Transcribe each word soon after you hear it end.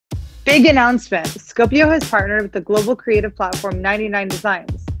Big announcement. Scopio has partnered with the global creative platform 99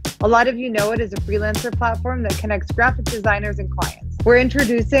 Designs. A lot of you know it as a freelancer platform that connects graphic designers and clients. We're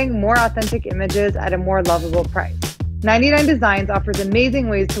introducing more authentic images at a more lovable price. 99 Designs offers amazing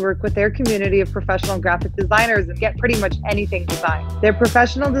ways to work with their community of professional graphic designers and get pretty much anything designed. Their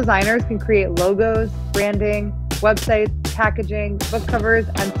professional designers can create logos, branding, websites, packaging, book covers,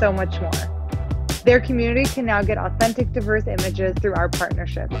 and so much more. Their community can now get authentic, diverse images through our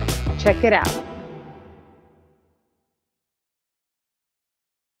partnership. Check it out.